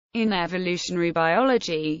In evolutionary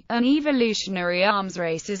biology, an evolutionary arms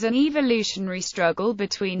race is an evolutionary struggle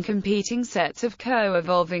between competing sets of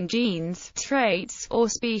co-evolving genes, traits, or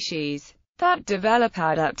species that develop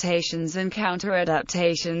adaptations and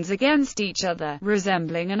counter-adaptations against each other,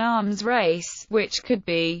 resembling an arms race, which could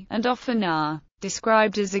be, and often are,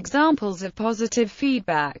 described as examples of positive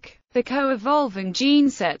feedback. The co-evolving gene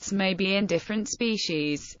sets may be in different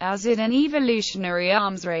species, as in an evolutionary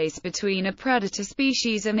arms race between a predator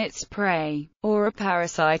species and its prey, or a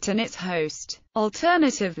parasite and its host.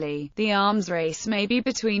 Alternatively, the arms race may be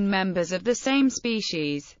between members of the same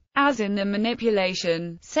species, as in the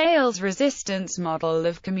manipulation, sales resistance model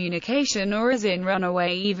of communication, or as in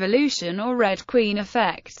runaway evolution or Red Queen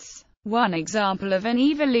effects. One example of an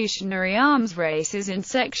evolutionary arms race is in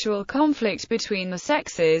sexual conflict between the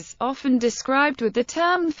sexes, often described with the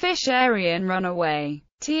term Fisherian runaway.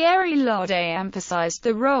 Thierry Laudet emphasized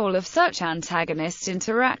the role of such antagonist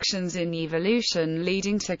interactions in evolution,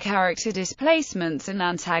 leading to character displacements and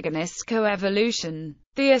antagonist coevolution.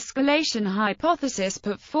 The escalation hypothesis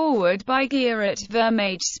put forward by Gerrit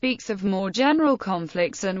Vermeij speaks of more general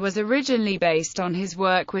conflicts and was originally based on his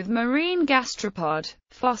work with marine gastropod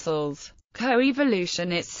fossils.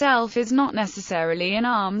 Coevolution itself is not necessarily an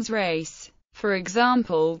arms race. For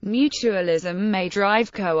example, mutualism may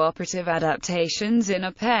drive cooperative adaptations in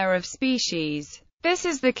a pair of species. This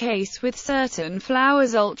is the case with certain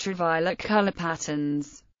flowers' ultraviolet color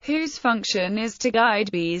patterns, whose function is to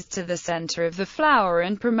guide bees to the center of the flower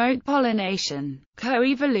and promote pollination.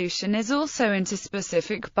 Coevolution is also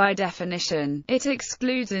interspecific by definition. It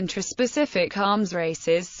excludes intraspecific arms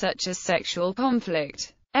races such as sexual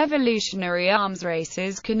conflict. Evolutionary arms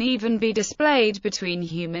races can even be displayed between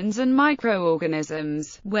humans and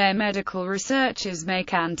microorganisms, where medical researchers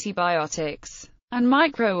make antibiotics, and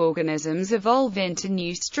microorganisms evolve into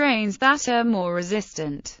new strains that are more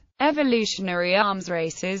resistant. Evolutionary arms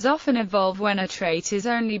races often evolve when a trait is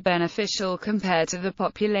only beneficial compared to the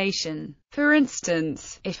population. For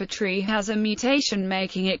instance, if a tree has a mutation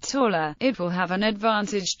making it taller, it will have an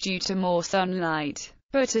advantage due to more sunlight.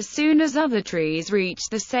 But as soon as other trees reach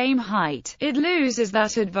the same height, it loses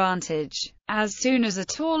that advantage. As soon as a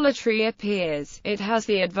taller tree appears, it has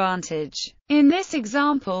the advantage. In this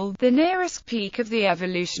example, the nearest peak of the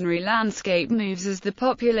evolutionary landscape moves as the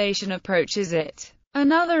population approaches it.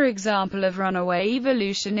 Another example of runaway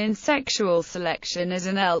evolution in sexual selection is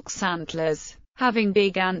an elk's antlers. Having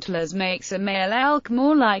big antlers makes a male elk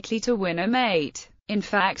more likely to win a mate. In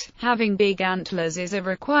fact, having big antlers is a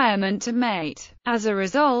requirement to mate. As a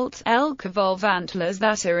result, elk evolve antlers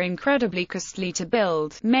that are incredibly costly to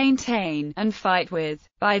build, maintain, and fight with.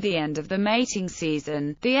 By the end of the mating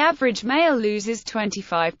season, the average male loses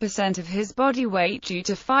 25% of his body weight due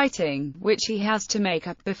to fighting, which he has to make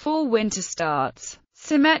up before winter starts.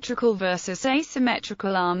 Symmetrical versus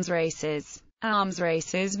asymmetrical arms races. Arms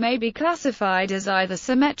races may be classified as either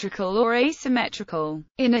symmetrical or asymmetrical.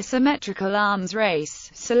 In a symmetrical arms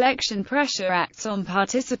race, selection pressure acts on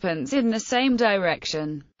participants in the same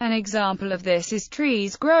direction. An example of this is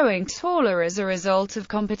trees growing taller as a result of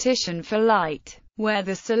competition for light, where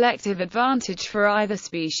the selective advantage for either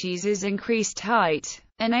species is increased height.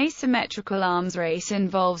 An asymmetrical arms race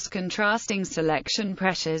involves contrasting selection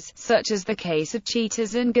pressures, such as the case of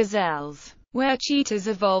cheetahs and gazelles, where cheetahs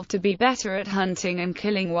evolved to be better at hunting and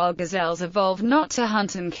killing while gazelles evolved not to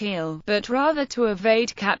hunt and kill, but rather to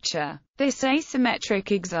evade capture. This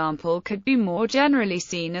asymmetric example could be more generally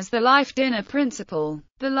seen as the life dinner principle.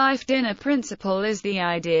 The life dinner principle is the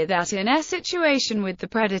idea that in a situation with the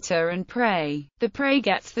predator and prey, the prey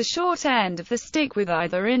gets the short end of the stick with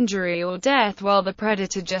either injury or death, while the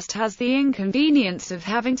predator just has the inconvenience of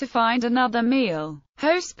having to find another meal.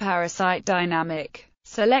 Host-parasite dynamic.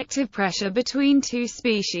 Selective pressure between two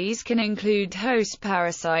species can include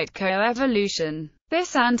host-parasite coevolution.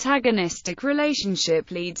 This antagonistic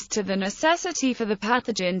relationship leads to the necessity for the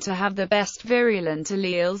pathogen to have the best virulent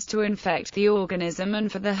alleles to infect the organism and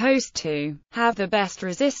for the host to have the best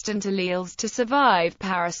resistant alleles to survive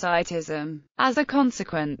parasitism. As a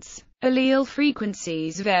consequence, allele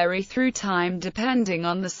frequencies vary through time depending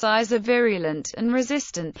on the size of virulent and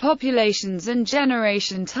resistant populations and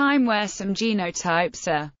generation time, where some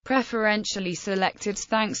genotypes are preferentially selected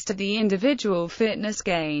thanks to the individual fitness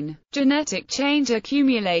gain. Genetic change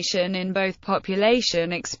accumulation in both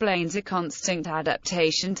population explains a constant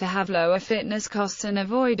adaptation to have lower fitness costs and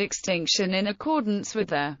avoid extinction in accordance with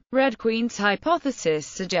the Red Queen's hypothesis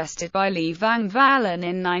suggested by Lee Van Valen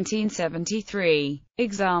in 1973.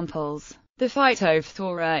 Examples: The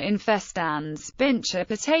Phytophthora infestans Bincher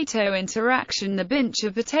potato interaction. The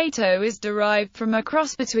Bincher potato is derived from a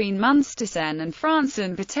cross between Munstersen and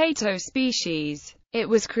Fransen potato species. It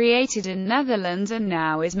was created in Netherlands and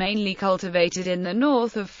now is mainly cultivated in the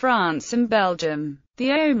north of France and Belgium. The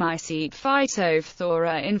omycete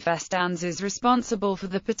Phytophthora infestans is responsible for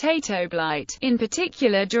the potato blight, in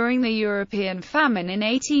particular during the European famine in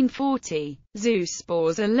 1840.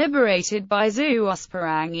 Zoospores are liberated by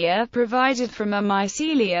Zoosporiangia, provided from a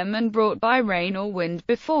mycelium and brought by rain or wind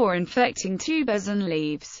before infecting tubers and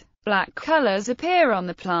leaves. Black colors appear on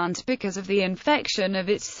the plant because of the infection of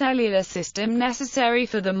its cellular system necessary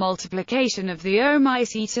for the multiplication of the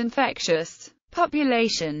omycete infectious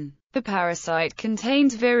population. The parasite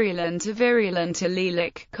contains virulent to virulent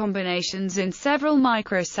allelic combinations in several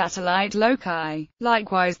microsatellite loci.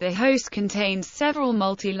 Likewise, the host contains several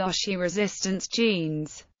multi-loci resistance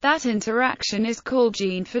genes. That interaction is called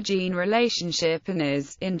gene-for-gene relationship and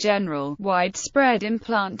is, in general, widespread in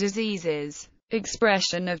plant diseases.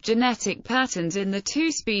 Expression of genetic patterns in the two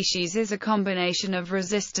species is a combination of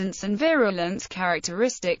resistance and virulence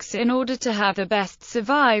characteristics in order to have the best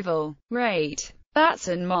survival rate. Bats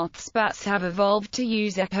and moths. Bats have evolved to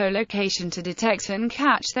use echolocation to detect and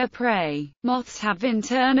catch their prey. Moths have in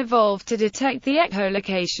turn evolved to detect the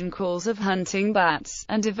echolocation calls of hunting bats,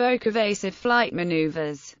 and evoke evasive flight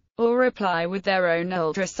maneuvers, or reply with their own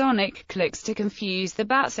ultrasonic clicks to confuse the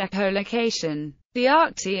bat's echolocation. The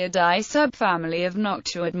Arctiidae subfamily of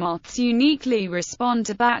noctuid moths uniquely respond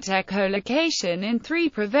to bat echolocation in three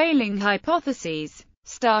prevailing hypotheses: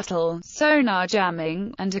 startle, sonar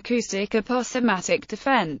jamming, and acoustic aposematic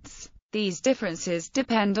defense. These differences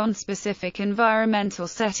depend on specific environmental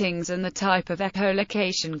settings and the type of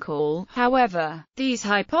echolocation call. However, these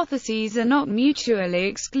hypotheses are not mutually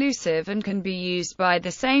exclusive and can be used by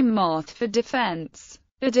the same moth for defense.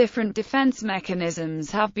 The different defense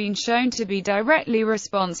mechanisms have been shown to be directly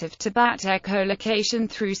responsive to bat echolocation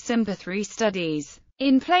through sympathy studies.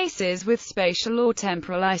 In places with spatial or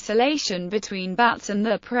temporal isolation between bats and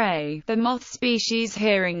their prey, the moth species'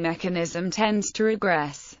 hearing mechanism tends to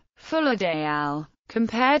regress. Fuller al.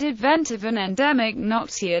 compared advent of an endemic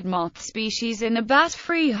noctiid moth species in a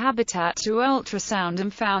bat-free habitat to ultrasound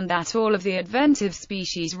and found that all of the adventive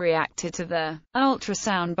species reacted to the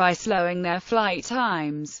ultrasound by slowing their flight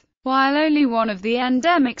times, while only one of the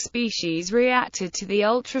endemic species reacted to the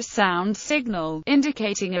ultrasound signal,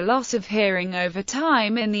 indicating a loss of hearing over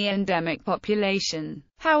time in the endemic population.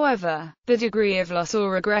 However, the degree of loss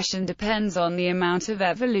or regression depends on the amount of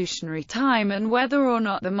evolutionary time and whether or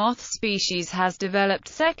not the moth species has developed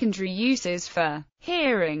secondary uses for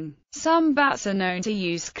hearing. Some bats are known to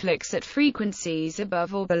use clicks at frequencies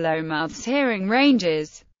above or below moths' hearing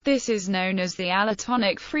ranges. This is known as the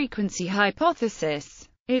allotonic frequency hypothesis.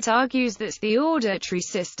 It argues that the auditory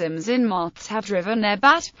systems in moths have driven their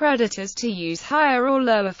bat predators to use higher or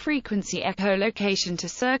lower frequency echolocation to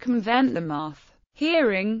circumvent the moth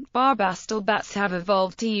hearing. Barbastal bats have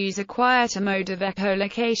evolved to use a quieter mode of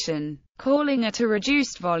echolocation, calling at a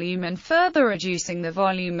reduced volume and further reducing the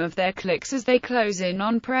volume of their clicks as they close in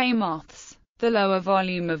on prey moths. The lower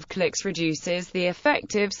volume of clicks reduces the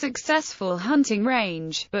effective successful hunting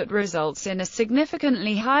range, but results in a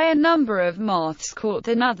significantly higher number of moths caught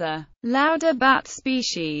than other, louder bat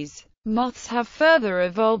species. Moths have further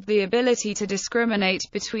evolved the ability to discriminate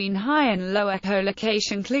between high and low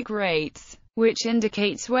echolocation click rates, which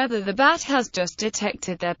indicates whether the bat has just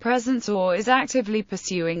detected their presence or is actively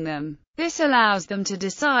pursuing them. This allows them to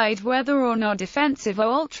decide whether or not defensive or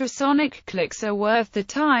ultrasonic clicks are worth the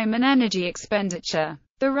time and energy expenditure.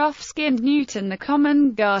 The rough-skinned newt and the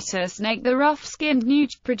common garter snake. The rough-skinned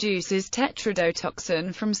newt produces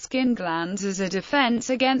tetrodotoxin from skin glands as a defense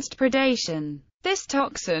against predation. This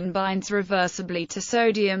toxin binds reversibly to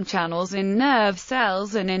sodium channels in nerve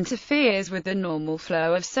cells and interferes with the normal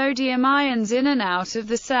flow of sodium ions in and out of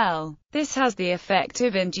the cell. This has the effect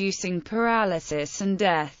of inducing paralysis and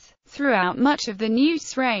death. Throughout much of the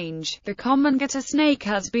newt's range, the common garter snake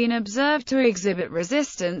has been observed to exhibit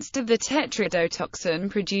resistance to the tetrodotoxin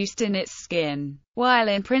produced in its skin. While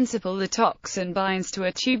in principle the toxin binds to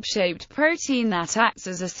a tube-shaped protein that acts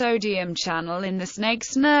as a sodium channel in the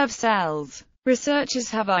snake's nerve cells, researchers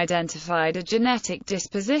have identified a genetic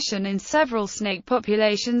disposition in several snake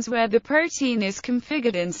populations where the protein is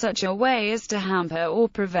configured in such a way as to hamper or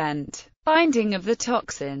prevent binding of the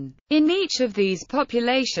toxin. In each of these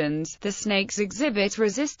populations, the snakes exhibit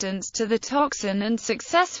resistance to the toxin and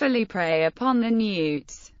successfully prey upon the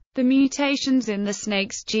newts. The mutations in the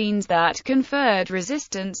snake's genes that conferred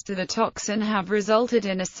resistance to the toxin have resulted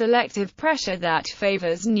in a selective pressure that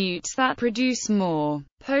favors newts that produce more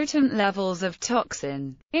potent levels of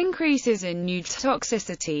toxin. Increases in newt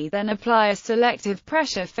toxicity then apply a selective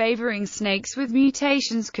pressure favoring snakes with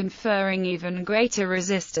mutations conferring even greater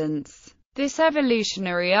resistance. This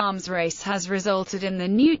evolutionary arms race has resulted in the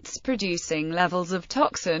newts producing levels of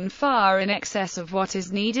toxin far in excess of what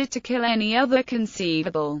is needed to kill any other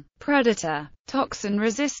conceivable predator.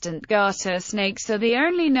 Toxin-resistant garter snakes are the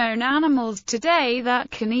only known animals today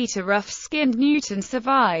that can eat a rough-skinned newt and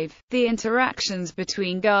survive. The interactions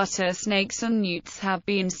between garter snakes and newts have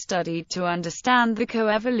been studied to understand the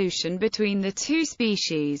coevolution between the two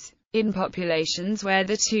species. In populations where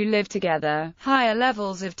the two live together, higher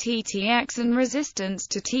levels of TTX and resistance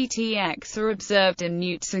to TTX are observed in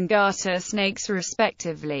newts and garter snakes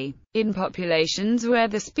respectively. In populations where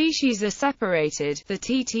the species are separated, the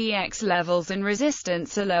TTX levels and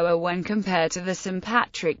resistance are lower when compared to the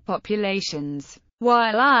sympatric populations.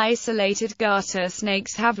 While isolated garter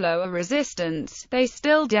snakes have lower resistance, they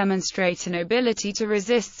still demonstrate an ability to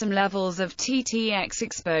resist some levels of TTX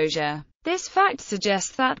exposure. This fact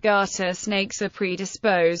suggests that garter snakes are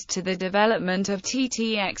predisposed to the development of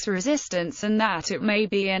TTX resistance and that it may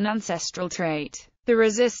be an ancestral trait. The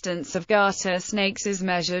resistance of garter snakes is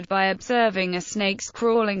measured by observing a snake's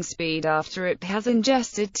crawling speed after it has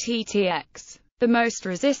ingested TTX. The most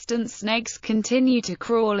resistant snakes continue to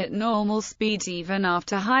crawl at normal speeds even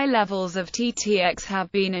after high levels of TTX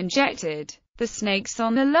have been injected. The snakes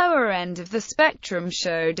on the lower end of the spectrum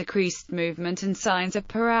show decreased movement and signs of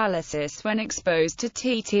paralysis when exposed to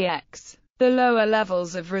TTX. The lower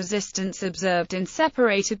levels of resistance observed in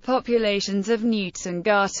separated populations of newts and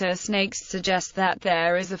garter snakes suggest that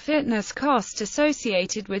there is a fitness cost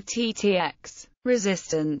associated with TTX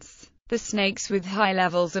resistance. The snakes with high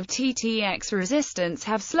levels of TTX resistance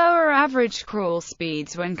have slower average crawl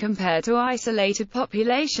speeds when compared to isolated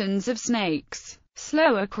populations of snakes.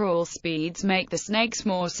 Slower crawl speeds make the snakes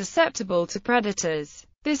more susceptible to predators.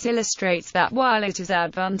 This illustrates that while it is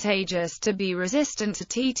advantageous to be resistant to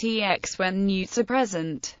TTX when newts are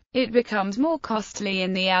present, it becomes more costly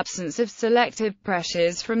in the absence of selective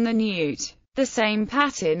pressures from the newt. The same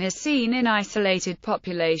pattern is seen in isolated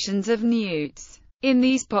populations of newts. In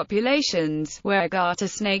these populations, where garter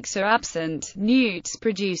snakes are absent, newts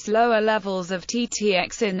produce lower levels of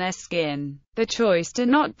TTX in their skin. The choice to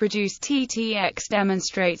not produce TTX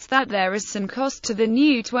demonstrates that there is some cost to the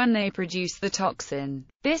newt when they produce the toxin.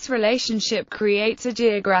 This relationship creates a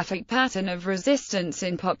geographic pattern of resistance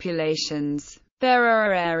in populations. There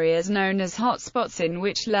are areas known as hotspots in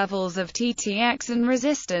which levels of TTX and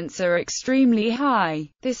resistance are extremely high.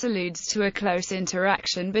 This alludes to a close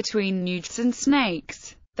interaction between newts and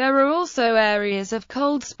snakes. There are also areas of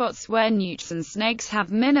cold spots where newts and snakes have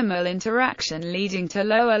minimal interaction, leading to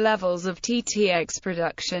lower levels of TTX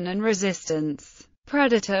production and resistance.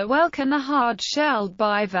 Predator whelk and the hard-shelled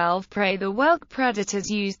bivalve prey. The whelk predators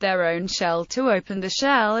use their own shell to open the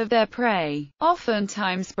shell of their prey,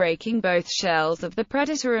 oftentimes breaking both shells of the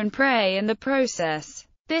predator and prey in the process.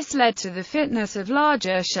 This led to the fitness of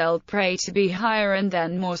larger shelled prey to be higher and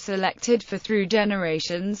then more selected for through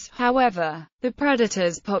generations. However, the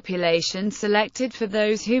predator's population selected for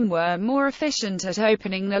those whom were more efficient at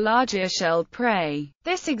opening the larger shelled prey.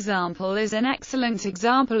 This example is an excellent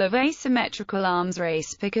example of asymmetrical arms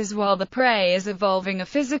race because while the prey is evolving a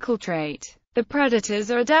physical trait, the predators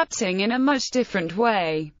are adapting in a much different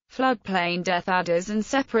way. Floodplain death adders and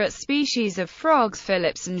separate species of frogs.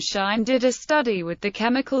 Phillips and Shine did a study with the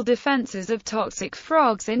chemical defenses of toxic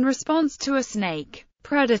frogs in response to a snake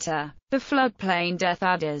predator, the floodplain death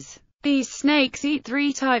adders. These snakes eat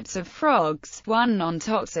three types of frogs, one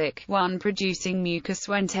non-toxic, one producing mucus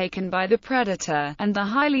when taken by the predator, and the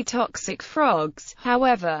highly toxic frogs.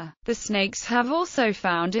 However, the snakes have also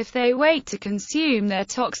found if they wait to consume their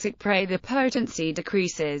toxic prey, the potency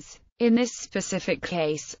decreases. In this specific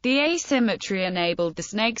case, the asymmetry enabled the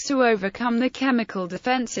snakes to overcome the chemical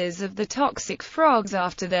defenses of the toxic frogs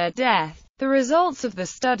after their death. The results of the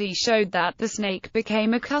study showed that the snake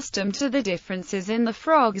became accustomed to the differences in the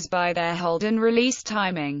frogs by their hold and release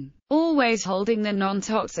timing, always holding the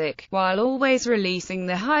non-toxic, while always releasing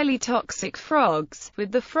the highly toxic frogs,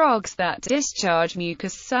 with the frogs that discharge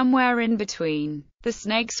mucus somewhere in between. The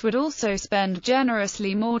snakes would also spend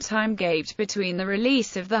generously more time gaped between the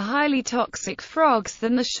release of the highly toxic frogs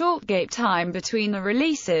than the short gape time between the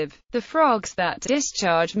release of the frogs that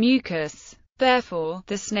discharge mucus. Therefore,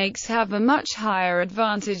 the snakes have a much higher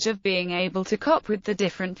advantage of being able to cope with the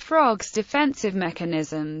different frogs' defensive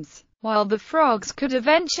mechanisms. While the frogs could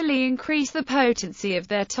eventually increase the potency of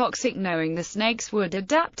their toxic, knowing the snakes would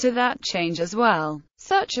adapt to that change as well,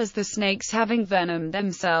 such as the snakes having venom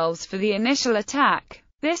themselves for the initial attack.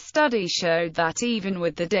 This study showed that even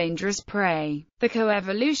with the dangerous prey, the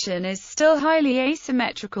coevolution is still highly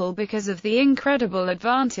asymmetrical because of the incredible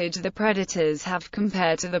advantage the predators have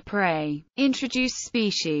compared to the prey. Introduced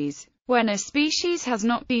species. When a species has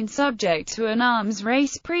not been subject to an arms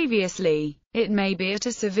race previously, it may be at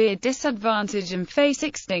a severe disadvantage and face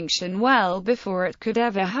extinction well before it could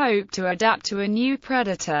ever hope to adapt to a new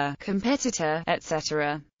predator, competitor,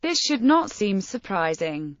 etc. This should not seem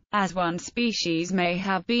surprising, as one species may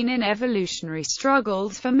have been in evolutionary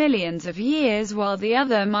struggles for millions of years while the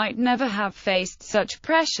other might never have faced such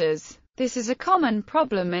pressures. This is a common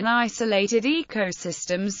problem in isolated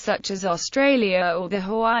ecosystems such as Australia or the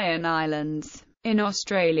Hawaiian Islands. In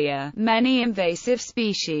Australia, many invasive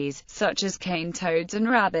species, such as cane toads and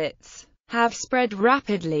rabbits, have spread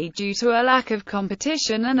rapidly due to a lack of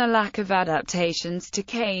competition and a lack of adaptations to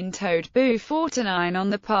cane toad bufordine on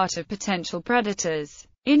the part of potential predators.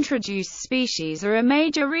 Introduced species are a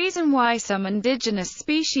major reason why some indigenous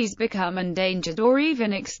species become endangered or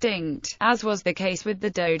even extinct, as was the case with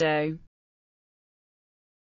the dodo.